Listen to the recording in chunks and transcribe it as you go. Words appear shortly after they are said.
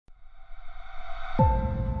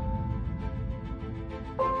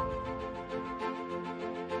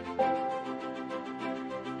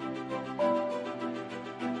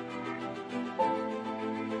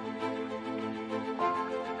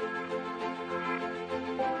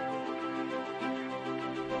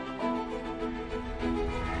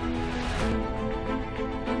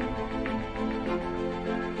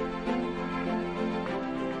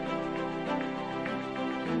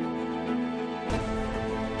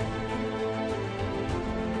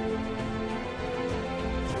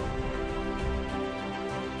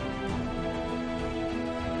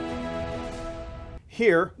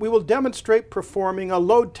Here, we will demonstrate performing a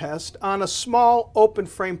load test on a small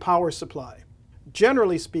open-frame power supply.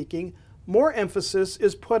 Generally speaking, more emphasis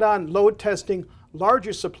is put on load testing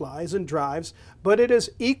larger supplies and drives, but it is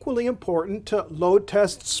equally important to load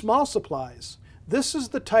test small supplies. This is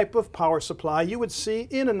the type of power supply you would see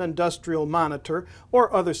in an industrial monitor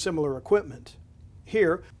or other similar equipment.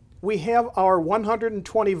 Here, we have our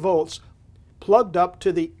 120 volts plugged up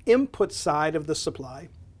to the input side of the supply,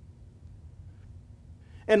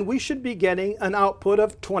 and we should be getting an output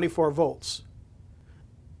of 24 volts.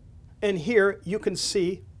 And here you can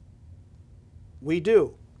see we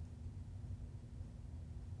do.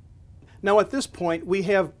 Now at this point we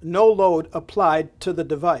have no load applied to the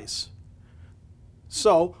device.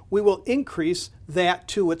 So we will increase that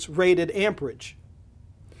to its rated amperage.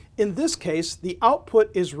 In this case, the output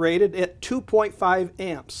is rated at 2.5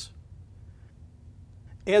 amps.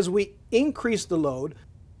 As we increase the load,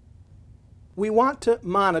 we want to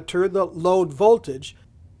monitor the load voltage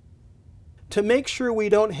to make sure we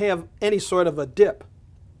don't have any sort of a dip,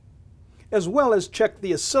 as well as check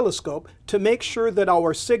the oscilloscope to make sure that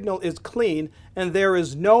our signal is clean and there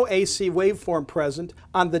is no AC waveform present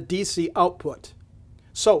on the DC output.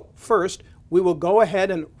 So first, we will go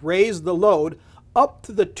ahead and raise the load up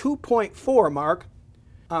to the 2.4 mark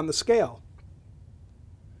on the scale.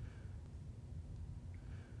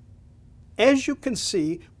 As you can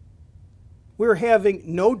see, we're having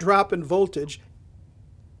no drop in voltage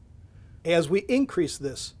as we increase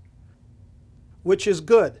this, which is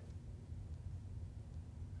good.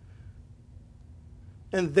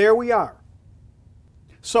 And there we are.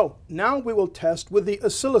 So now we will test with the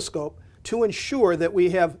oscilloscope to ensure that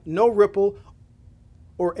we have no ripple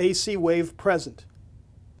or AC wave present.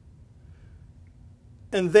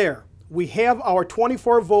 And there, we have our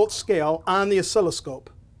 24 volt scale on the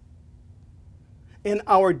oscilloscope. And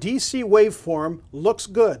our DC waveform looks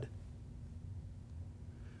good.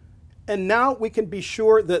 And now we can be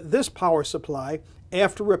sure that this power supply,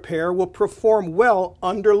 after repair, will perform well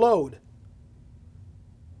under load.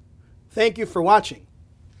 Thank you for watching.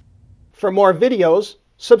 For more videos,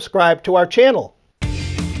 subscribe to our channel.